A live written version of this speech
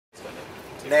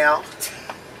Now,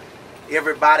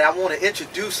 everybody, I want to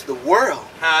introduce the world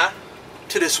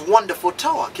to this wonderful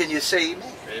tour. Can you say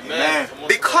amen? Amen.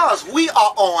 Because we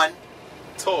are on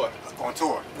tour. On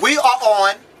tour. We are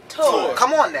on tour.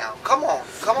 Come on now. Come on.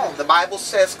 Come on. The Bible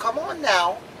says, come on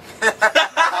now. Come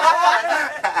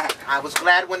on. I was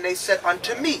glad when they said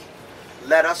unto me,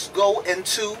 let us go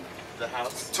into the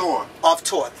house. Tour. Of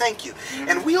tour. Thank you.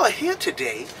 And we are here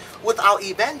today with our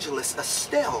evangelist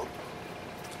Estelle.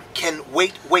 Can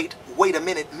wait a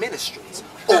minute ministries.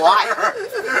 Oya.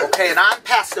 Okay, and I'm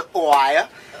Pastor Oya.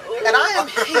 And I am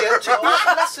here to be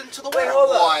a blessing to the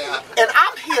world. And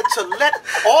I'm here to let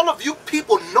all of you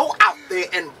people know out there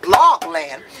in blog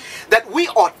land that we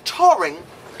are touring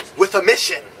with a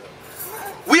mission.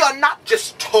 We are not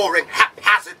just touring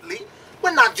haphazardly.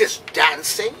 We're not just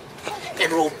dancing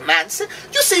and romancing.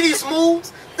 You see these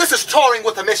moves? This is touring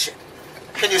with a mission.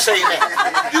 Can you say amen?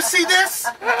 You see this?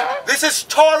 This is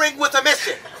touring with a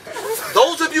mission.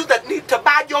 Those of you that need to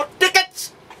buy your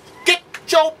tickets, get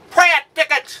your prayer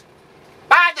tickets.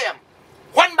 Buy them.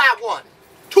 1 by 1.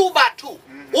 2 by 2. 1,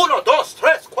 2,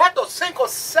 3, 4, 5, 6.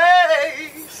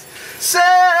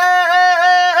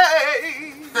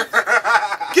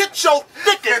 Get your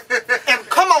ticket and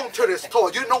come on to this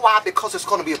tour. You know why? Because it's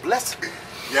going to be a blessing.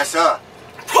 Yes, sir.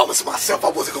 I promised myself I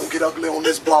wasn't going to get ugly on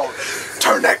this blog.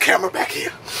 Turn that camera back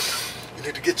here. You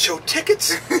need to get your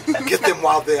tickets. Get them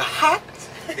while they're hot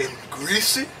and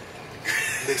greasy.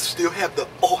 And they still have the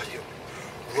oil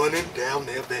running down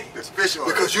their veins. It's fish oil.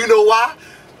 Because you know why?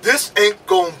 This ain't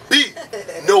going to be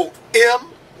no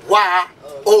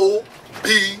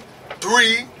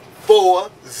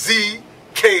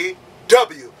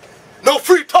MYOB34ZKW. No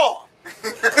free tour.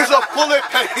 It's a fully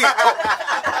paid tour.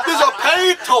 It's a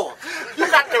paid tour. You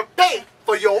got to pay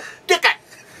for your ticket.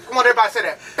 Come on, everybody say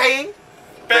that. Pay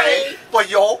for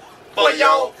your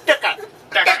ticket.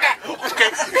 Okay,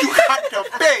 you got to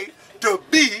pay to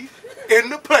be in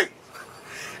the place.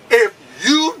 If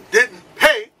you didn't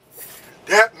pay,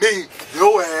 that means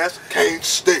your ass can't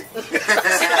stay.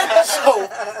 So,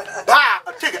 buy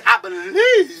a ticket. I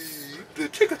believe the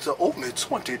tickets are only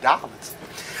 $20.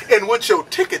 And with your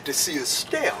ticket to see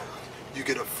Estelle, you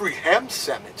get a free ham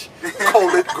sandwich,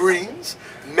 collard greens,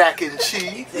 mac and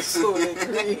cheese. You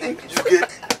get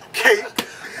cake.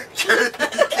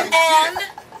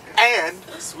 And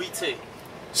sweet tea.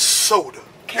 Soda.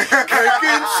 Cake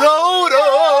and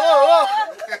soda.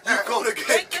 You're gonna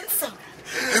get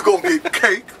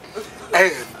cake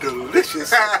and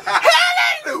delicious.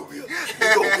 Hallelujah.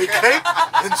 You're gonna get cake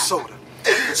and soda.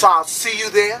 So I'll see you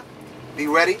there. Be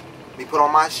ready. Let me put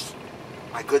on my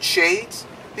good shades.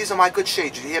 These are my good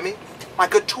shades. You hear me? My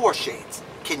good tour shades.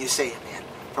 Can you say it, man?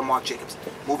 From Marc Jacobs.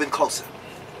 Moving closer.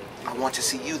 I want to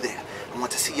see you there. I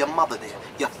want to see your mother there.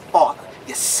 Your father.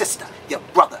 Your sister, your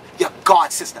brother, your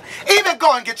god sister. Even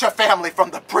go and get your family from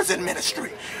the prison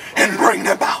ministry and bring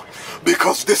them out,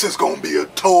 because this is going to be a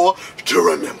tour to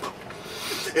remember.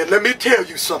 And let me tell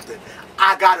you something.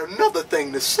 I got another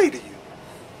thing to say to you.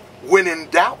 When in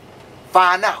doubt,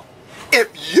 find out.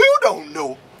 If you don't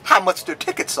know how much the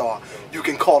tickets are, you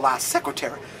can call our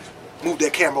secretary. Move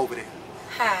that camera over there.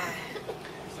 Hi.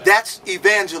 That's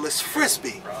Evangelist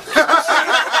Frisbee.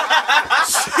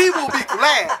 She will be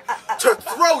glad to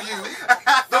throw you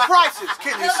the prices.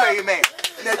 Can you say amen?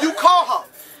 Now you call her.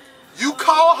 You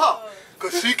call her.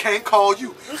 Because she can't call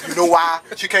you. You know why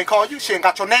she can't call you? She ain't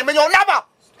got your name and your number.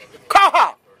 Call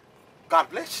her. God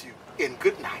bless you and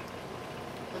good night.